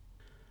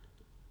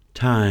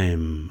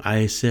Time,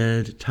 I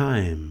said,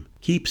 time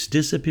keeps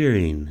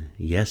disappearing.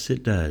 Yes,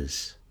 it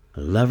does.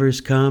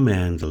 Lovers come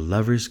and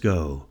lovers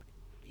go.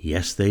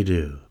 Yes, they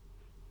do.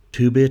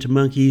 Two-bit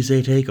monkeys,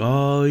 they take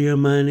all your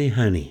money,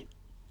 honey,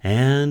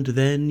 and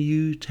then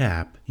you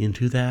tap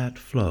into that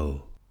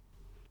flow.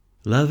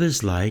 Love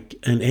is like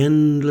an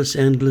endless,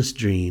 endless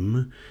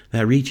dream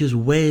that reaches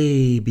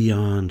way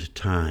beyond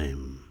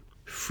time.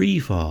 Free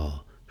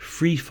fall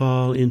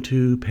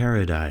into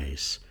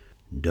paradise.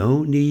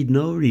 Don't need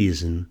no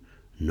reason,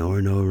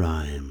 nor no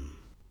rhyme.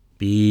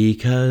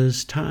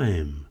 Because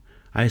time,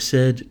 I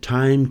said,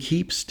 time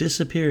keeps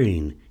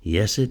disappearing.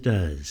 Yes, it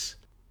does.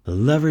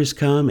 Lovers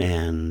come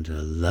and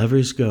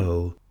lovers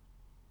go.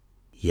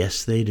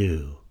 Yes, they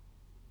do.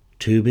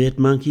 Two-bit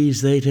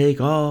monkeys, they take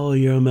all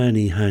your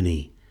money,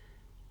 honey,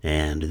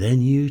 and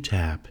then you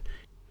tap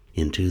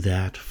into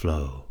that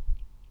flow.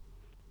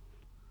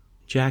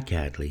 Jack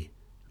Hadley,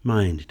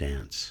 Mind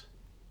Dance.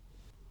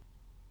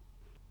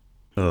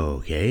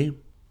 Okay,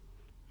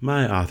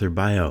 my author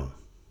bio.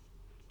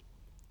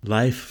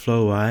 Life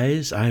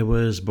flow-wise, I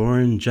was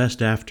born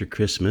just after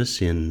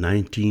Christmas in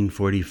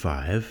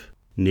 1945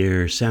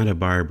 near Santa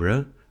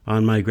Barbara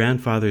on my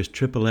grandfather's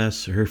Triple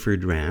S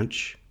Hereford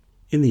Ranch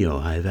in the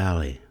Ojai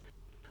Valley.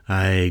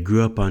 I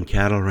grew up on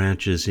cattle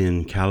ranches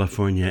in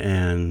California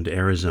and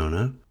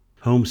Arizona,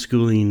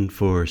 homeschooling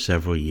for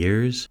several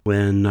years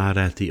when not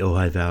at the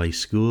Ojai Valley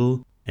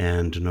School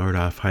and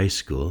Nordhoff High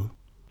School.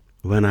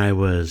 When I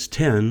was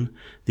 10,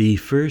 the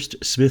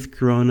first Smith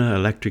Corona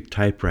electric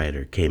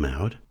typewriter came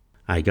out.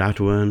 I got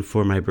one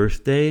for my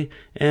birthday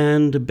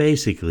and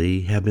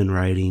basically have been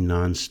writing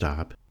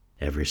nonstop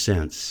ever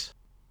since.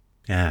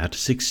 At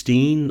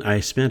 16, I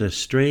spent a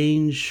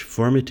strange,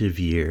 formative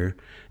year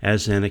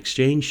as an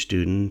exchange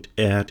student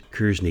at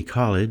Kearsney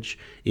College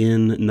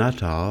in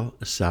Natal,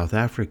 South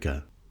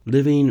Africa,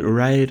 living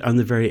right on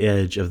the very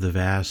edge of the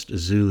vast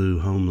Zulu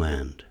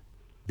homeland.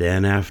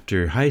 Then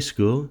after high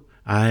school,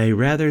 I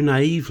rather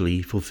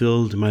naively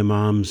fulfilled my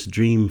mom's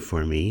dream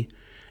for me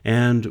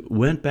and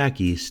went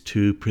back east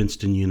to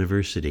Princeton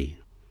University.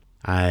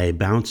 I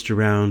bounced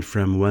around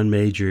from one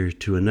major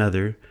to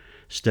another,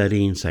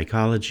 studying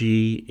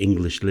psychology,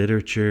 English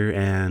literature,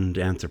 and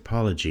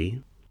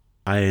anthropology.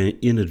 I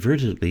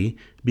inadvertently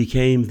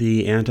became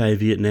the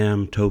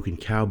anti-Vietnam token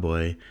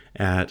cowboy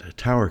at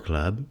Tower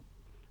Club,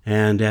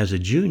 and as a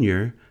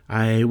junior,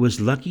 I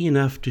was lucky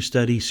enough to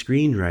study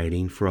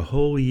screenwriting for a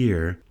whole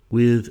year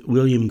with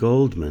William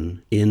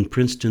Goldman in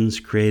Princeton's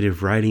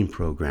creative writing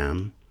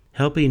program,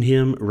 helping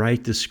him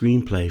write the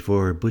screenplay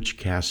for Butch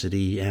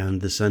Cassidy and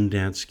the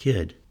Sundance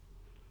Kid.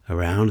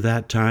 Around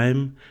that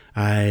time,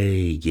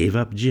 I gave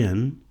up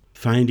gin,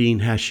 finding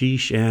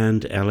hashish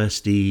and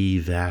LSD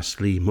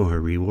vastly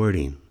more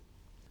rewarding.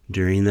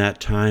 During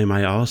that time,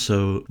 I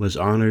also was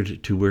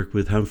honored to work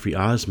with Humphrey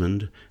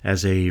Osmond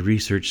as a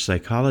research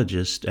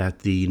psychologist at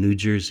the New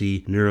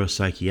Jersey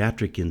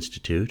Neuropsychiatric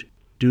Institute,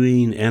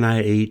 doing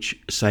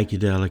NIH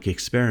psychedelic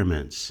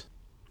experiments.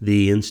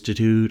 The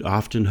institute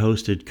often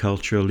hosted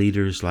cultural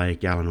leaders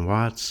like Alan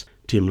Watts,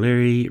 Tim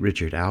Leary,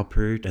 Richard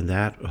Alpert, and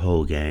that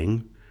whole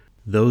gang.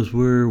 Those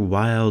were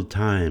wild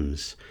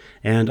times,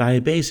 and I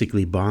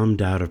basically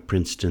bombed out of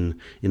Princeton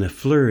in a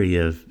flurry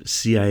of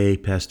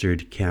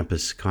CIA-pestered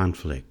campus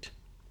conflict.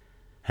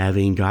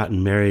 Having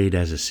gotten married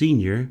as a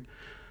senior,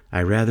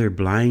 I rather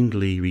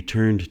blindly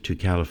returned to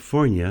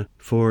California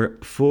for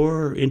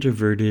 4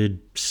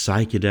 introverted,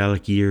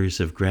 psychedelic years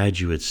of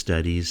graduate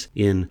studies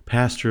in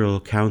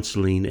pastoral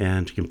counseling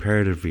and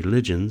comparative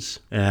religions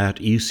at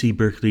UC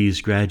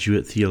Berkeley's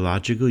Graduate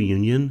Theological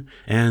Union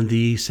and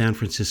the San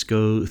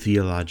Francisco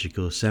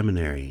Theological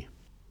Seminary.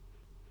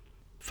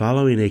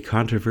 Following a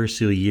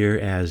controversial year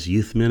as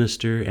youth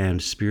minister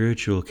and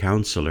spiritual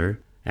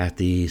counselor at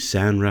the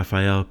San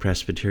Rafael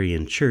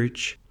Presbyterian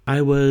Church,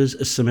 I was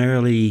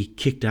summarily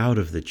kicked out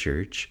of the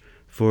church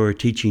for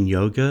teaching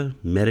yoga,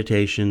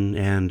 meditation,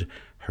 and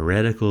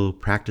heretical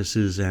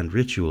practices and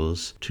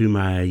rituals to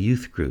my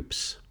youth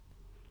groups.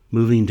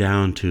 Moving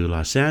down to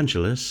Los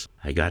Angeles,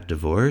 I got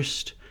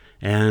divorced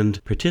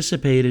and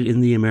participated in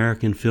the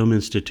American Film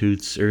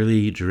Institute's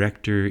early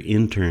director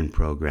intern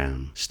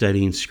program,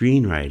 studying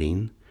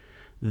screenwriting,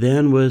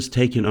 then was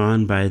taken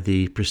on by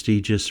the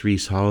prestigious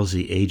Reese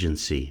Halsey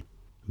agency.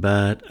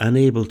 But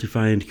unable to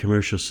find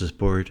commercial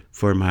support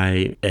for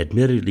my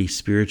admittedly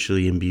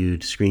spiritually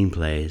imbued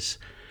screenplays,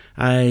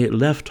 I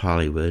left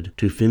Hollywood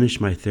to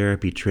finish my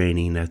therapy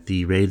training at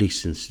the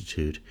Ralix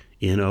Institute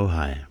in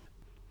Ojai.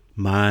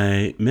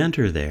 My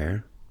mentor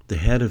there, the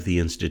head of the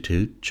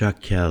institute,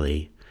 Chuck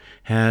Kelly,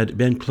 had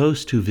been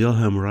close to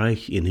Wilhelm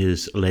Reich in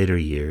his later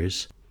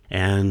years,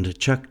 and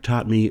Chuck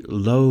taught me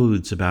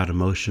loads about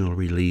emotional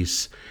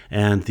release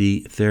and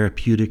the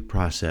therapeutic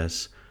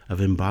process of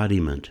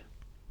embodiment.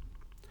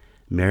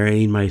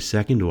 Marrying my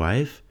second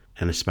wife,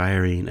 an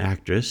aspiring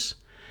actress,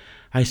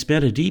 I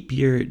spent a deep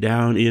year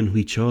down in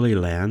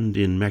Huichole land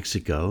in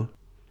Mexico,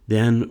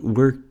 then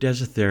worked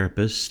as a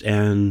therapist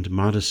and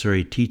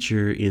Montessori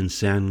teacher in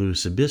San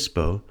Luis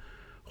Obispo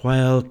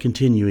while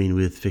continuing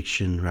with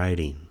fiction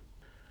writing.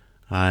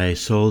 I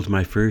sold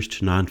my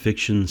first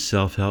nonfiction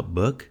self-help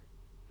book.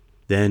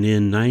 Then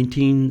in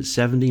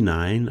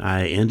 1979,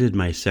 I ended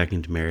my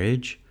second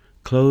marriage,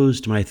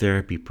 closed my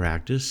therapy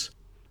practice,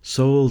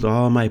 sold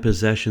all my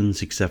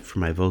possessions except for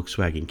my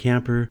Volkswagen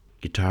camper,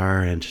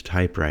 guitar, and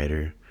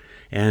typewriter,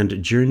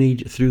 and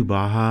journeyed through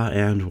Baja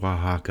and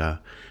Oaxaca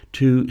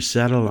to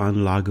settle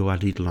on Lago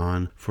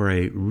Atitlan for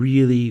a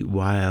really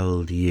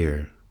wild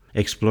year,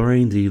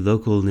 exploring the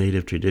local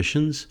native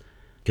traditions,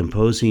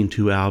 composing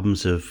 2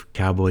 albums of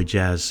cowboy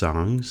jazz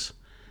songs,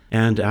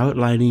 and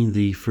outlining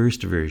the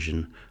first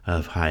version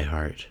of High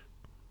Heart.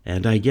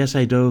 And I guess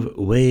I dove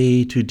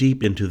way too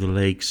deep into the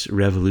lake's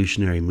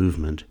revolutionary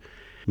movement,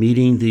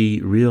 meeting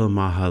the real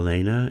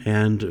Mahalena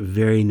and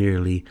very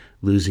nearly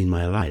losing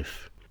my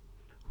life,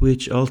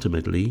 which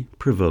ultimately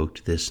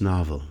provoked this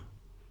novel.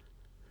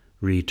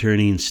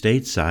 Returning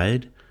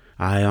stateside,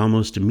 I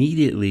almost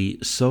immediately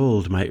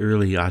sold my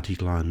early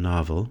Atitlan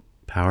novel,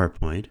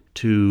 PowerPoint,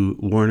 to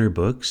Warner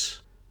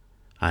Books.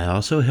 I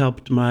also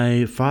helped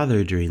my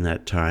father during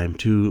that time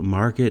to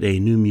market a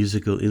new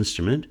musical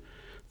instrument,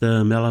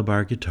 the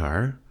Malabar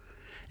guitar,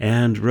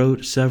 and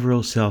wrote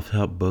several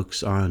self-help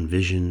books on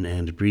vision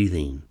and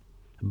breathing.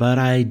 But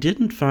I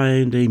didn't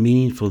find a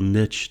meaningful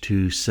niche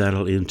to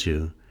settle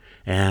into,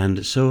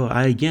 and so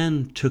I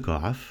again took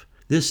off,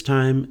 this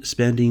time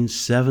spending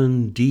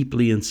 7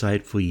 deeply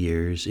insightful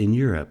years in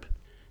Europe,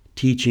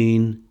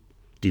 teaching,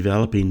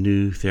 developing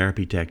new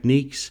therapy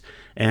techniques,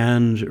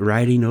 and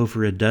writing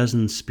over a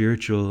dozen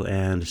spiritual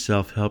and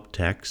self-help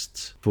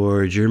texts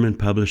for German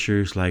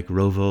publishers like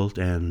Rowohlt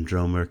and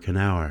Dromer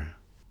Knauer.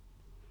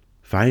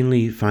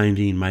 Finally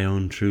finding my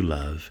own true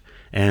love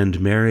and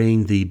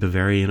marrying the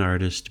Bavarian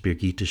artist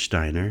Birgitta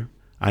Steiner,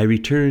 I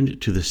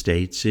returned to the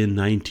States in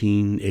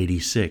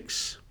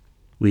 1986.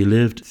 We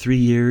lived 3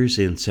 years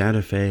in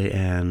Santa Fe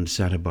and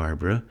Santa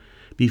Barbara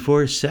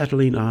before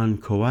settling on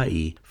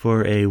Kauai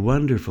for a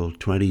wonderful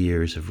 20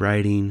 years of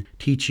writing,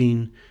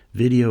 teaching,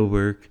 video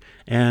work,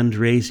 and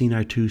raising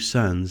our 2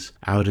 sons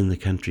out in the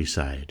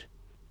countryside.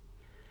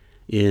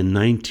 In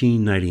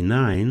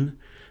 1999,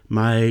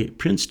 my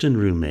Princeton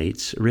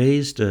roommates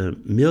raised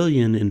 $1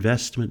 million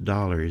investment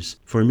dollars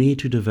for me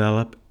to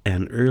develop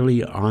an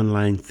early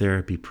online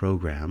therapy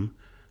program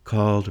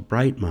called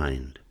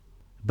BrightMind.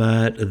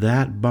 But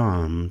that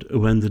bombed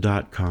when the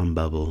dot-com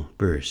bubble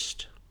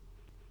burst.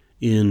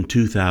 In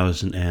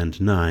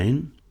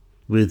 2009,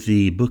 with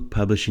the book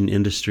publishing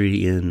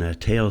industry in a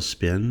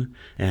tailspin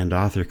and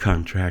author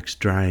contracts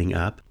drying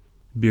up,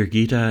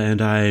 Birgitta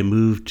and I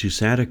moved to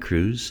Santa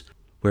Cruz,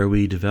 where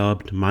we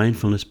developed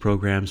mindfulness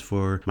programs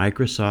for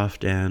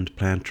Microsoft and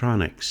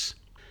Plantronics.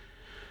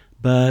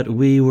 But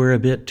we were a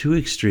bit too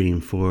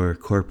extreme for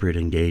corporate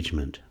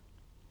engagement.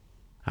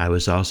 I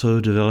was also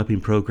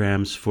developing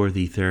programs for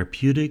the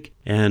therapeutic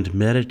and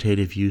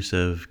meditative use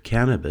of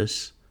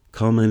cannabis,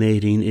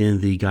 culminating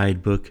in the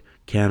guidebook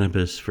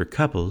Cannabis for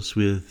Couples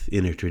with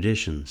Inner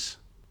Traditions.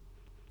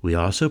 We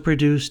also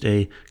produced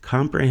a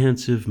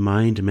comprehensive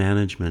mind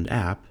management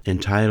app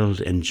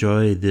entitled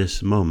Enjoy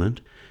This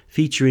Moment,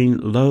 featuring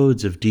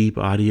loads of deep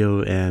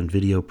audio and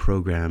video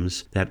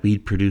programs that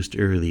we'd produced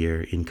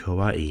earlier in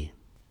Kauai.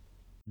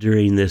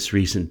 During this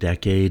recent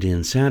decade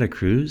in Santa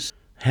Cruz,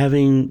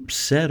 having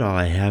said all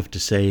I have to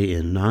say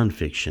in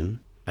nonfiction,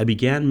 I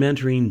began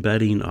mentoring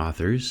budding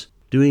authors,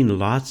 doing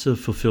lots of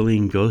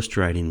fulfilling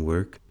ghostwriting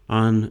work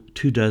on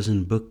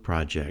 24 book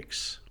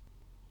projects.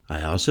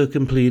 I also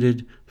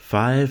completed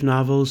 5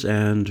 novels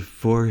and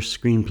 4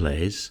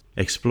 screenplays,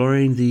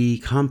 exploring the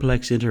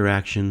complex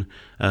interaction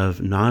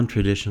of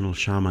non-traditional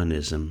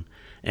shamanism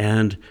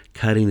and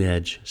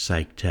cutting-edge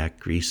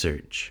psych-tech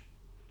research.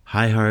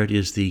 High Heart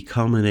is the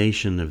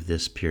culmination of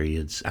this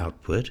period's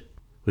output,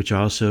 which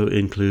also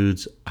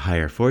includes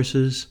Higher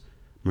Forces,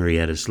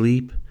 Marietta's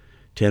Leap,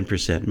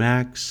 10%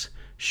 Max,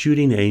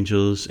 Shooting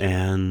Angels,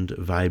 and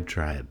Vibe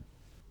Tribe.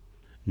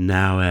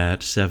 Now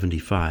at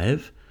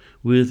 75,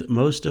 with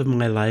most of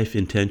my life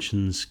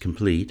intentions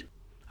complete,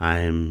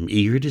 I'm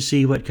eager to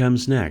see what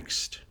comes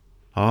next.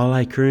 All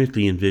I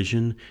currently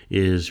envision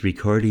is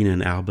recording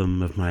an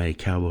album of my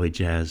cowboy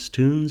jazz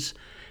tunes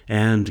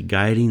and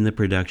guiding the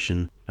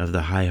production of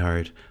the High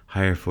Heart,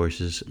 Higher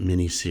Forces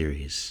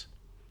mini-series.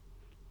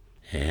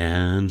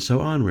 And so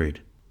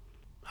onward,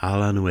 a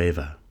la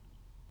nueva.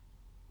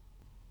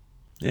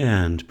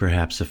 And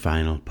perhaps a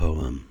final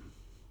poem.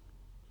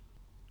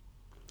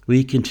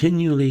 We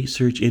continually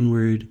search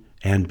inward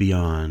and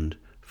beyond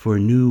for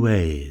new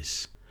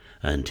ways,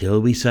 until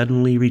we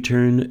suddenly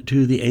return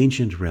to the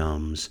ancient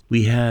realms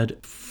we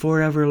had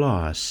forever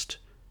lost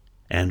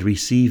and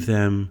receive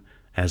them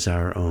as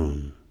our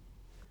own.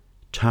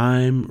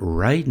 Time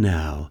right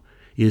now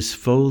is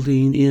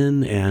folding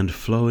in and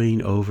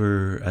flowing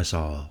over us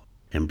all,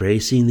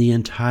 embracing the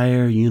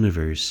entire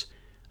universe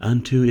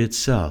unto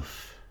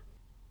itself.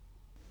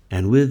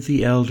 And with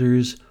the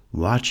elders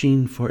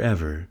watching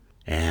forever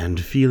and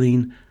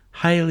feeling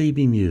highly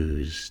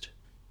bemused,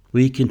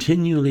 we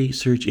continually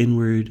search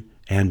inward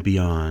and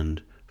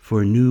beyond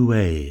for new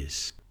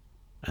ways,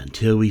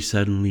 until we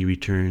suddenly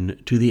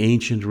return to the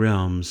ancient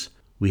realms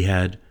we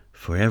had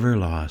forever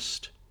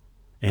lost,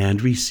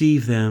 and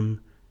receive them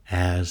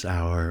as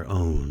our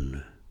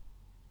own.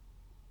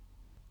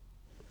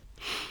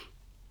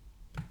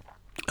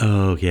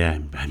 Okay,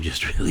 I'm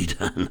just really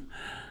done.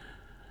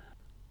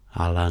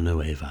 A la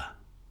nueva.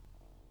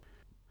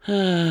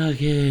 Okay.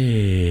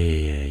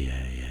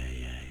 Yeah.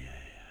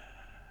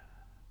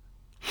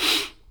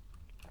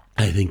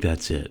 I think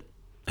that's it.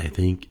 I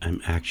think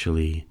I'm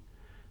actually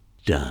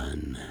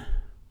done.